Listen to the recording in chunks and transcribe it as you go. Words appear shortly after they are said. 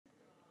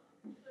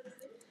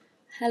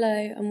Hello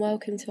and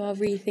welcome to our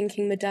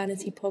Rethinking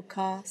Modernity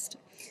podcast.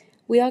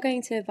 We are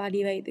going to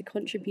evaluate the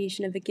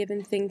contribution of a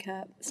given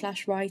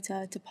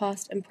thinker/writer to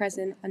past and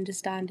present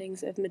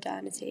understandings of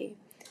modernity.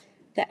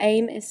 The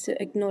aim is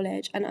to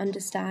acknowledge and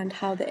understand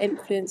how the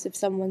influence of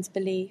someone's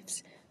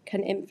beliefs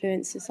can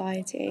influence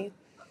society,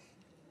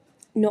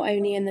 not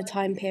only in the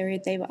time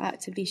period they were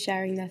actively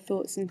sharing their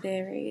thoughts and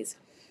theories,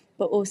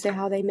 but also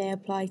how they may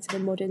apply to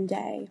the modern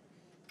day.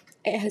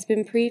 It has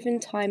been proven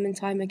time and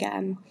time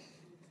again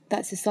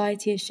that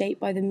society is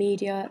shaped by the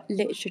media,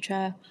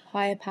 literature,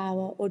 higher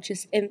power, or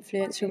just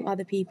influence from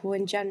other people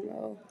in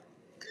general.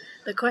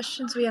 The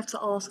questions we have to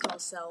ask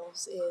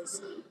ourselves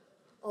is,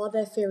 are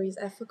their theories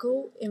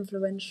ethical,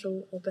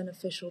 influential, or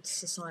beneficial to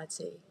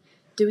society?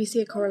 Do we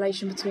see a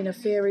correlation between a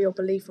theory or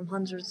belief from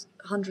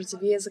hundreds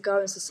of years ago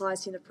and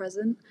society in the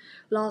present?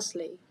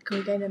 Lastly, can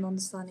we gain an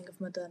understanding of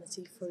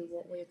modernity through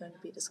what we are going to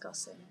be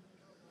discussing?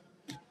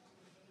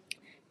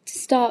 To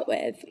start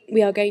with,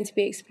 we are going to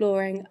be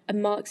exploring a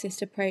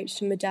Marxist approach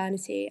to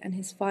modernity and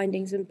his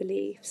findings and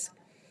beliefs.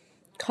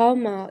 Karl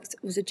Marx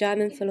was a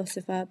German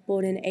philosopher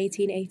born in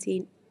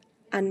 1818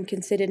 and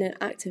considered an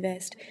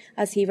activist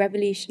as he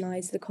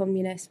revolutionised the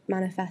Communist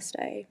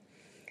Manifesto.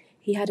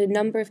 He had a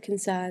number of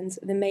concerns,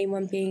 the main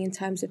one being in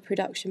terms of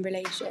production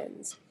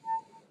relations.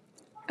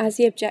 As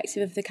the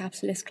objective of the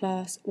capitalist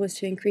class was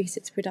to increase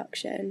its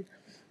production,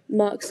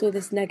 Marx saw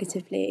this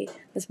negatively,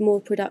 as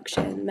more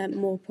production meant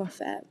more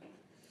profit.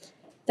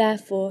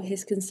 Therefore,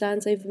 his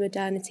concerns over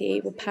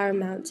modernity were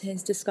paramount to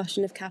his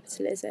discussion of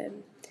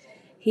capitalism.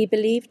 He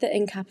believed that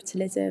in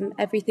capitalism,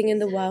 everything in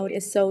the world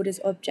is sold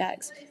as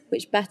objects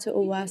which better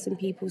or worsen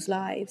people's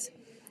lives.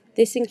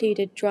 This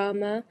included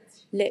drama,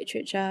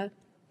 literature,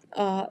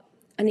 art,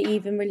 and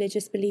even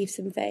religious beliefs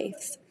and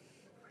faiths.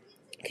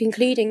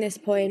 Concluding this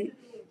point,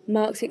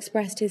 Marx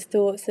expressed his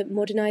thoughts that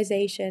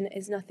modernization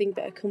is nothing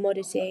but a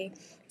commodity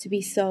to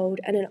be sold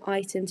and an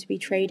item to be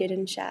traded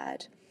and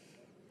shared.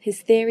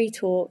 His theory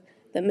taught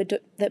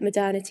that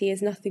modernity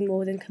is nothing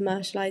more than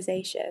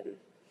commercialization.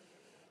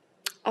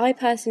 I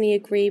personally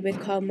agree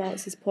with Karl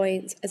Marx's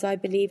points, as I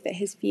believe that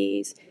his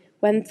views,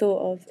 when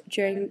thought of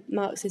during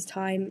Marx's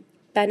time,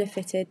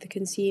 benefited the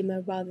consumer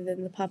rather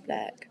than the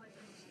public.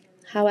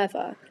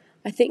 However,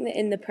 I think that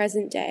in the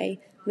present day,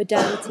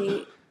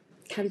 modernity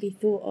can be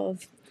thought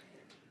of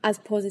as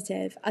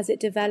positive, as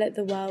it developed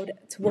the world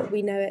to what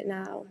we know it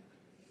now.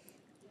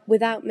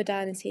 Without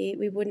modernity,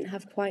 we wouldn't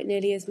have quite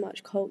nearly as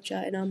much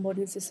culture in our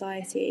modern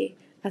society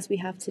as we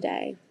have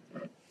today.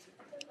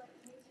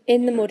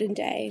 In the modern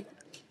day,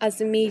 as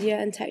the media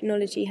and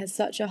technology has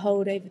such a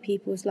hold over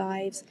people's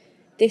lives,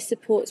 this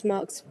supports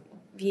Marx's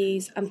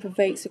views and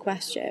provokes a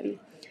question: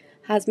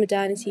 has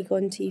modernity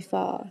gone too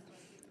far?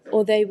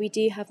 Although we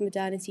do have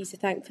modernity to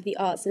thank for the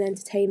arts and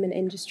entertainment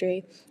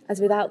industry,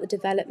 as without the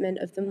development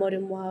of the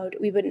modern world,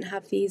 we wouldn't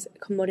have these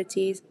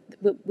commodities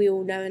that we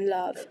all know and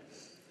love.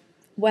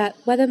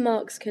 Whether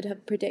Marx could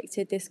have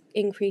predicted this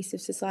increase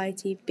of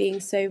society being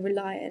so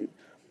reliant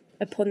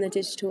upon the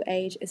digital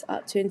age is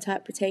up to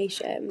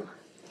interpretation,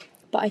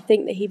 but I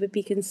think that he would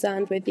be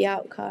concerned with the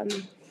outcome.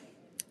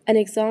 An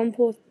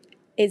example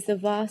is the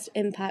vast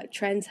impact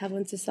trends have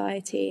on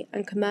society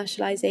and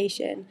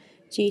commercialization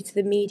due to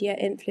the media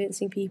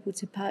influencing people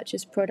to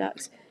purchase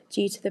products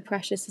due to the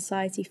pressure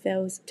society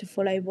feels to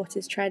follow what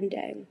is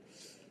trending.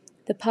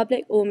 The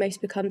public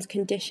almost becomes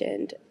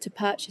conditioned to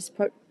purchase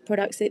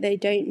products that they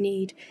don't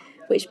need,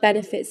 which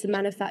benefits the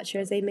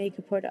manufacturer as they make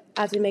a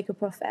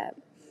profit.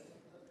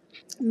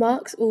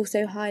 Marx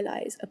also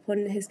highlights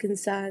upon his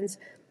concerns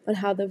on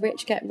how the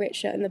rich get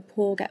richer and the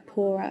poor get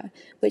poorer,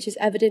 which is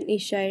evidently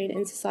shown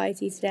in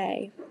society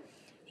today.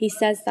 He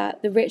says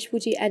that the rich will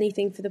do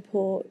anything for the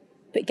poor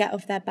but get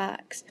off their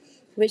backs,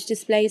 which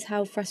displays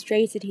how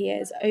frustrated he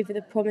is over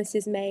the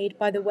promises made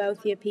by the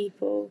wealthier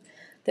people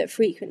that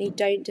frequently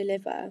don't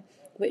deliver,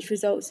 which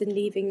results in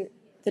leaving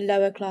the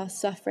lower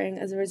class suffering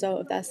as a result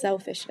of their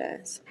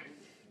selfishness.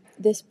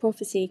 This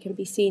prophecy can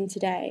be seen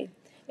today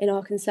in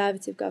our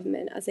Conservative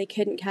government, as they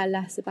couldn't care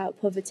less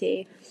about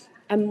poverty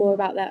and more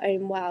about their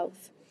own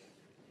wealth.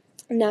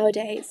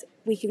 Nowadays,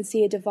 we can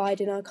see a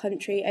divide in our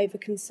country over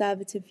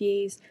Conservative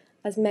views,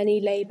 as many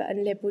Labour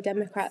and Liberal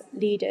Democrat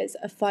leaders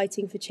are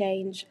fighting for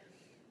change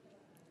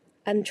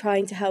and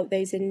trying to help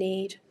those in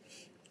need.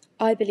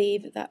 I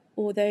believe that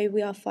although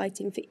we are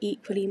fighting for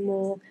equally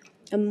more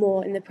and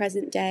more in the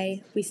present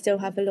day, we still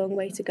have a long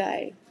way to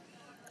go.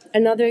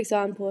 Another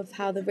example of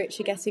how the rich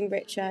are getting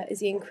richer is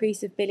the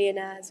increase of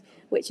billionaires,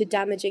 which are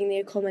damaging the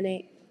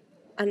economy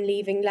and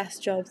leaving less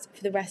jobs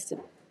for the rest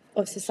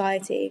of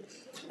society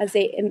as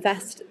they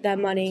invest their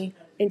money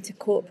into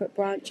corporate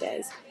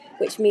branches,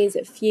 which means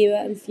that fewer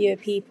and fewer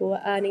people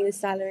are earning the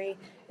salary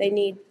they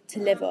need to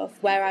live off,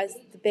 whereas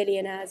the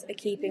billionaires are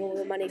keeping all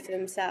the money for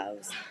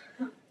themselves.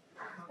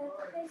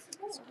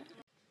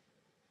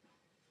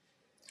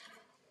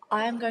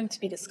 I am going to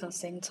be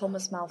discussing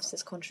Thomas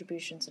Malthus's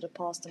contribution to the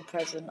past and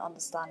present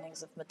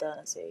understandings of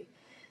modernity.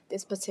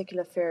 This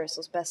particular theorist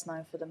was best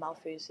known for the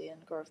Malthusian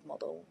growth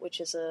model,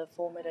 which is a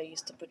formula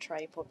used to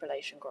portray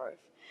population growth.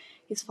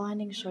 His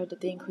findings showed that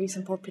the increase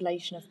in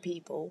population of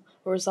people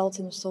would result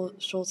in a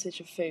shortage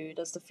of food,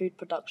 as the food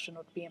production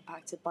would be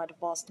impacted by the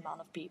vast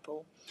amount of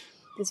people.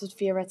 This would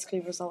theoretically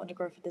result in the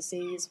growth of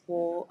disease,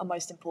 war, and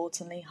most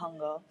importantly,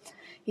 hunger.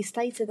 He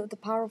stated that the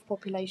power of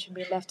population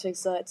being left to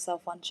exert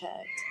itself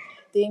unchecked,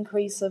 the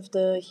increase of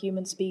the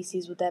human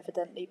species would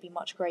evidently be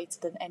much greater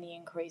than any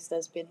increase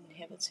there's been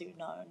hitherto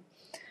known,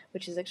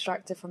 which is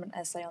extracted from an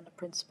essay on the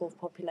principle of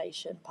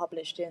population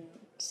published in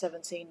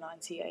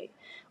 1798,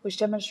 which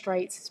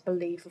demonstrates his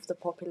belief of the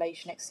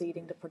population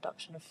exceeding the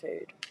production of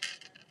food.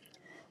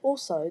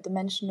 Also, the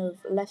mention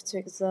of left to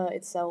exert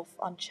itself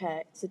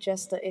unchecked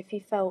suggests that he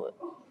felt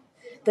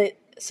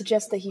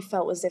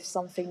as if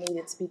something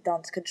needed to be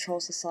done to control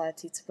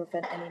society to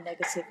prevent any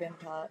negative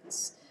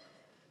impacts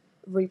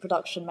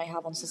reproduction may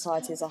have on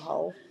society as a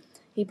whole.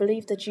 He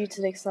believed that due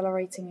to the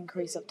accelerating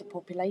increase of the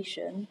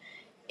population,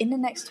 in the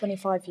next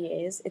 25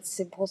 years, it's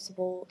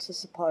impossible to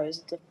suppose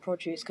that the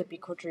produce could be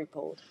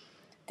quadrupled.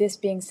 This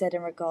being said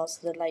in regards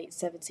to the late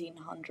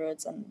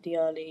 1700s and the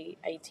early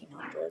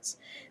 1800s.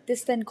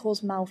 This then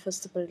caused Malthus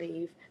to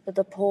believe that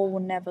the poor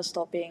will never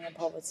stop being in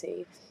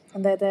poverty,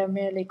 and that they're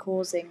merely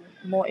causing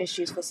more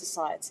issues for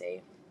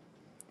society.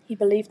 He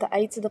believed that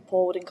aid to the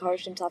poor would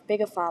encourage them to have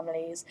bigger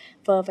families,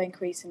 further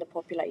increasing the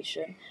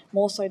population,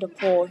 more so the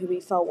poor who he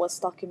felt were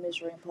stuck in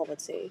misery and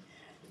poverty.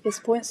 His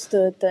point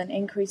stood that an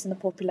increase in the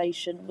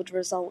population would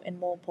result in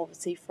more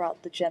poverty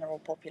throughout the general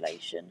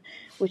population,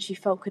 which he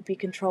felt could be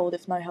controlled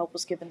if no help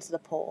was given to the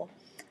poor.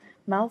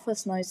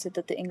 Malthus noted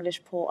that the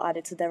English poor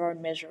added to their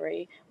own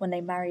misery when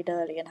they married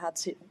early and had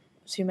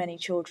too many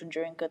children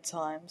during good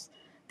times.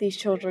 These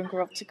children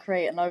grew up to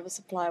create an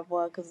oversupply of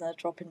workers and a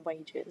drop in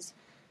wages.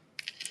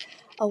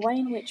 A way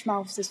in which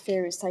Malthus's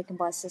theory is taken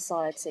by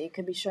society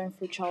can be shown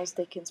through Charles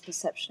Dickens'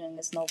 perception in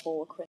his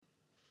novel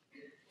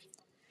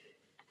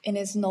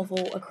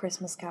A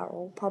Christmas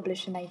Carol,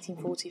 published in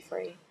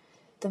 1843.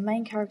 The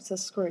main character,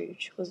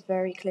 Scrooge, was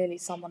very clearly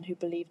someone who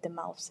believed in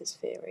Malthus's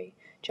theory,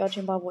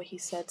 judging by what he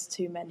said to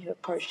two men who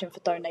approached him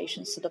for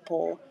donations to the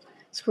poor.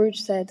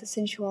 Scrooge said,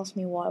 "Since you ask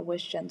me what I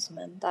wish,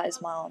 gentlemen, that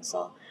is my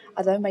answer.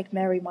 I don't make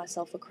merry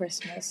myself for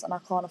Christmas, and I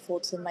can't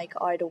afford to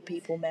make idle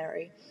people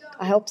merry.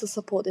 I help to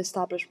support the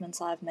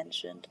establishments I have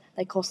mentioned.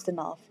 They cost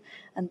enough,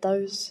 and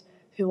those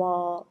who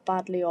are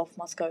badly off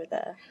must go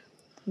there.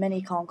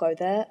 Many can't go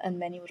there, and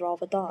many would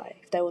rather die.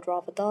 If they would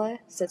rather die,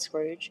 said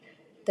Scrooge,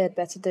 they'd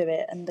better do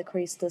it and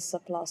decrease the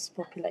surplus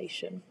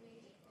population,"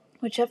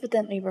 which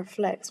evidently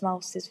reflects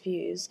Malthus's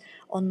views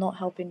on not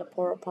helping the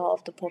poorer part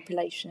of the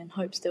population in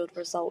hopes they would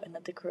result in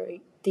a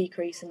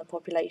decrease in the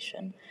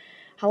population.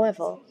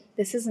 However,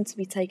 this isn't to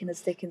be taken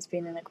as Dickens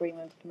being in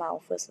agreement with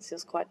Malthus, as he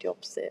was quite the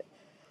opposite.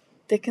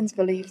 Dickens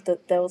believed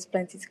that there was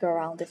plenty to go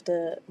around if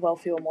the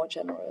wealthy were more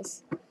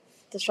generous.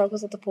 The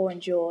struggles that the poor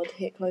endured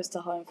hit close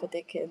to home for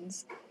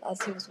Dickens,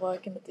 as he was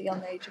working at the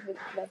young age of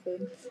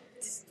 11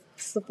 to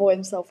support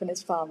himself and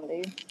his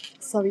family,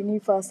 so he knew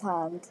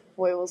firsthand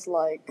what it was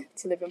like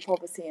to live in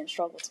poverty and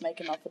struggle to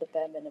make enough for the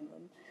bare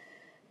minimum.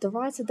 The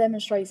writer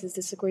demonstrates his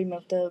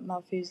disagreement with the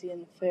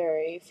Malthusian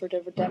theory through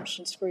the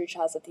redemption Scrooge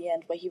has at the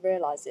end, where he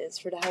realises,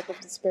 through the help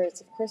of the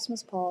spirits of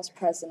Christmas past,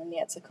 present, and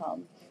yet to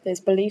come, that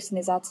his beliefs and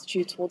his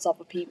attitude towards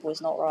other people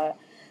is not right.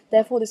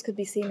 Therefore, this could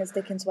be seen as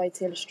Dickens' way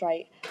to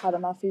illustrate how the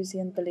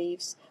Malthusian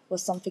beliefs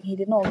was something he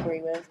did not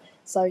agree with,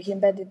 so he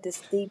embedded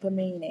this deeper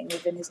meaning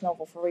within his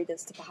novel for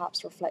readers to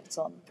perhaps reflect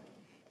on.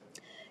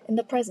 In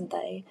the present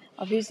day,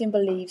 Malthusian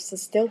beliefs are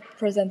still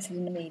presented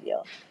in the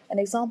media. An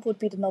example would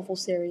be the novel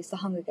series The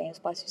Hunger Games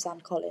by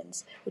Suzanne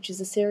Collins, which is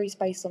a series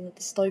based on a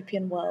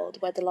dystopian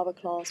world where the lower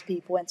class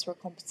people enter a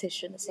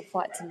competition as a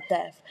fight to the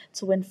death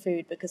to win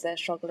food because they are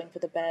struggling for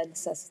the bare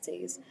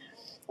necessities.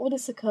 All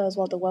this occurs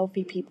while the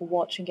wealthy people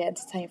watch and get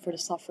entertained through the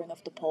suffering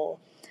of the poor.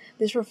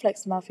 This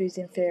reflects the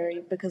Malthusian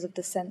theory because of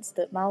the sense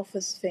that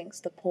Malthus thinks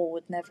the poor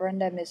would never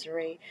end their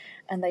misery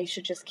and they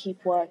should just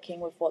keep working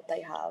with what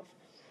they have.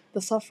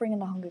 The suffering in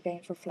the Hunger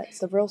Games reflects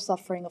the real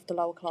suffering of the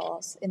lower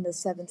class in the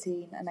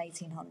 17 and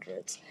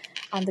 1800s,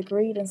 and the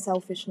greed and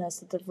selfishness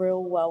that the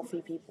real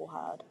wealthy people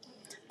had.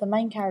 The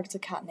main character,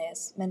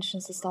 Katniss,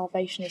 mentions that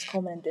starvation is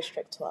common in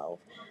District 12,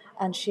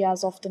 and she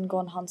has often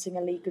gone hunting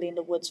illegally in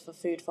the woods for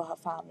food for her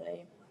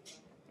family.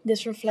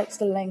 This reflects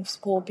the lengths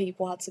poor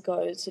people had to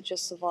go to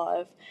just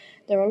survive.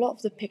 There are a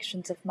lot of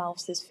depictions of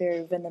Malthus's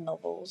theory within the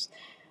novels,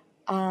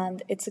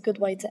 and it's a good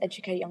way to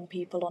educate young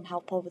people on how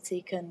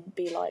poverty can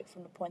be like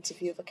from the point of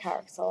view of a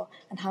character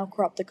and how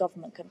corrupt the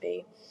government can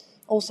be.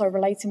 Also,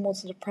 relating more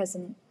to the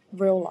present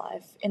real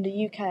life, in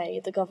the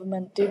UK, the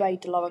government do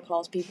aid the lower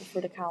class people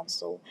through the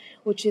council,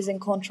 which is in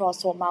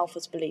contrast to what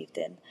Malthus believed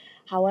in.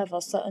 However,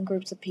 certain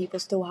groups of people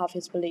still have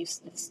his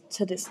beliefs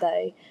to this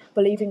day,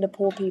 believing the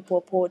poor people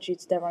are poor due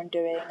to their own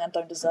doing and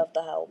don't deserve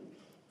the help.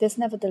 This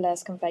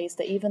nevertheless conveys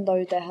that even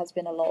though there has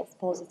been a lot of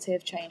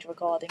positive change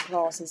regarding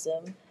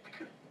classism,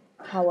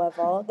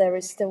 however, there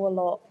is still a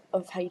lot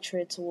of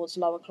hatred towards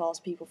lower class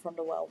people from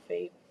the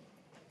wealthy.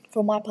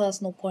 From my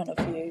personal point of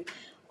view,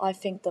 I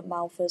think that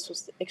Malthus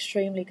was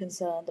extremely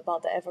concerned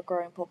about the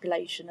ever-growing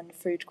population and the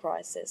food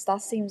crisis.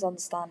 That seems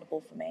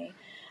understandable for me.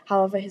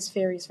 However, his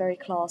theory is very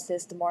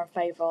classist and more in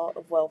favour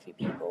of wealthy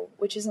people,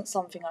 which isn't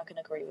something I can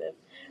agree with.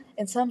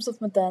 In terms of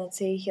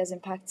modernity, he has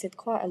impacted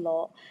quite a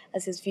lot,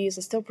 as his views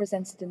are still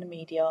presented in the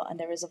media, and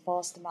there is a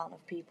vast amount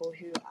of people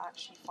who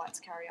actually fight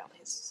to carry out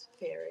his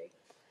theory.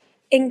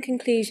 In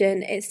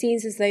conclusion, it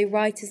seems as though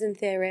writers and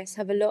theorists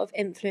have a lot of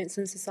influence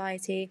on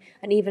society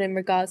and even in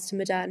regards to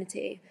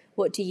modernity.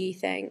 What do you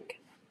think?